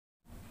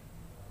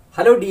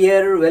Hello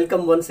dear,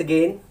 welcome once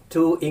again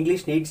to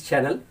English Needs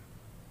channel.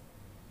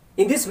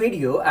 In this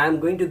video, I am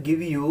going to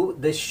give you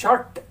the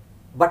short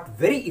but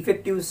very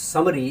effective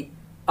summary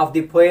of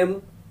the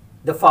poem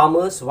The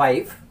Farmer's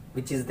Wife,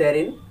 which is there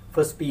in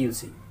first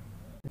PUC.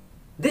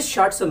 This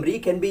short summary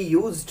can be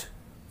used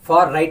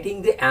for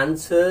writing the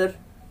answer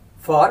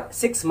for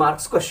 6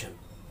 marks question.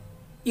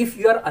 If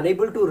you are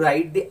unable to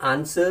write the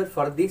answer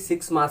for the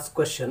 6 marks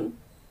question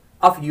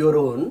of your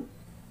own,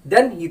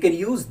 then you can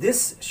use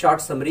this short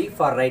summary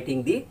for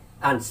writing the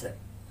answer.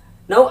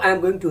 Now I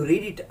am going to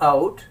read it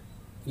out.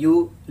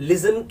 You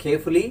listen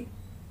carefully,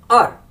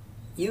 or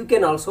you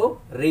can also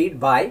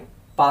read by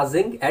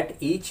pausing at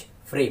each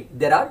frame.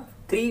 There are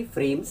 3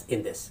 frames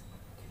in this.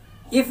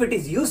 If it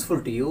is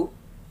useful to you,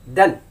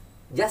 then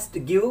just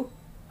give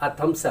a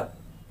thumbs up,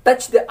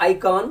 touch the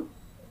icon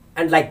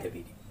and like the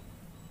video.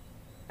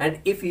 And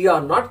if you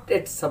are not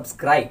yet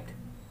subscribed,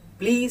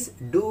 please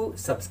do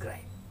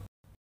subscribe.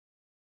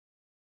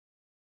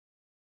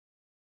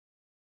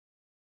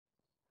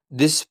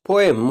 This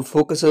poem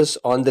focuses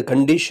on the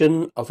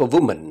condition of a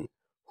woman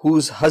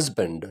whose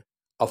husband,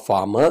 a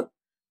farmer,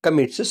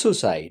 commits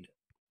suicide.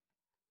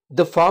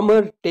 The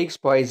farmer takes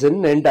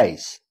poison and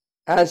dies,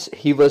 as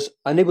he was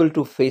unable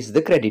to face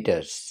the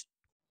creditors.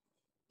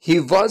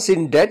 He was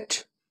in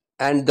debt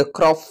and the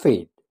crop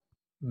failed.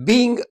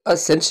 Being a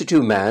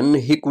sensitive man,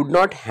 he could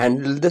not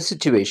handle the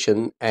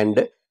situation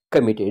and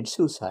committed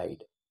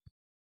suicide.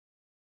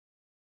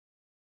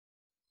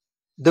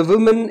 The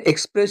woman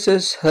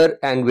expresses her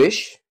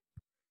anguish.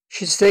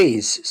 She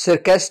says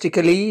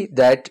sarcastically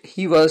that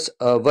he was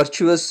a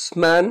virtuous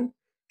man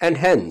and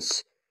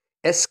hence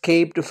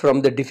escaped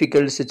from the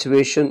difficult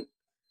situation,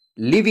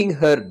 leaving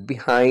her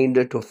behind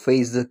to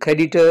face the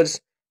creditors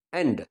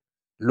and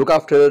look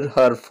after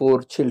her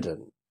 4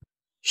 children.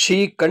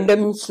 She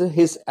condemns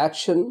his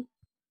action.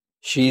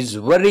 She is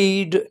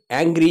worried,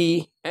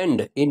 angry,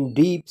 and in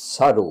deep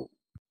sorrow.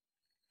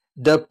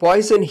 The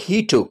poison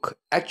he took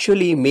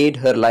actually made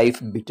her life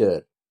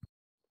bitter.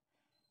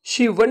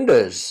 She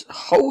wonders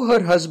how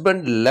her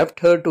husband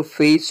left her to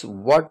face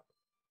what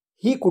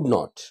he could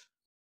not.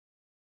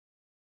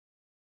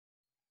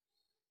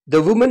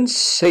 The woman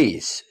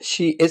says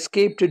she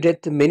escaped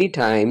death many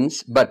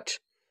times, but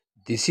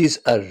this is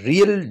a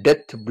real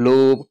death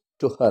blow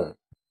to her.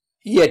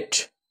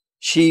 Yet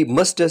she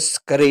musters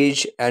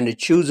courage and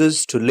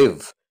chooses to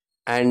live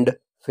and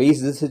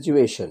face the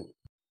situation.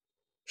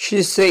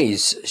 She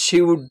says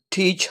she would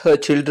teach her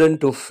children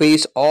to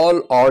face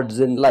all odds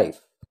in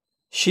life.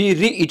 She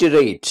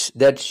reiterates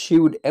that she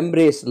would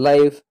embrace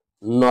life,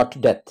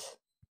 not death.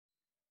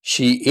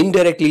 She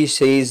indirectly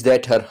says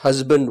that her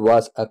husband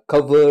was a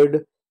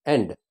coward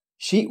and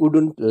she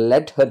wouldn't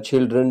let her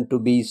children to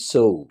be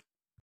so.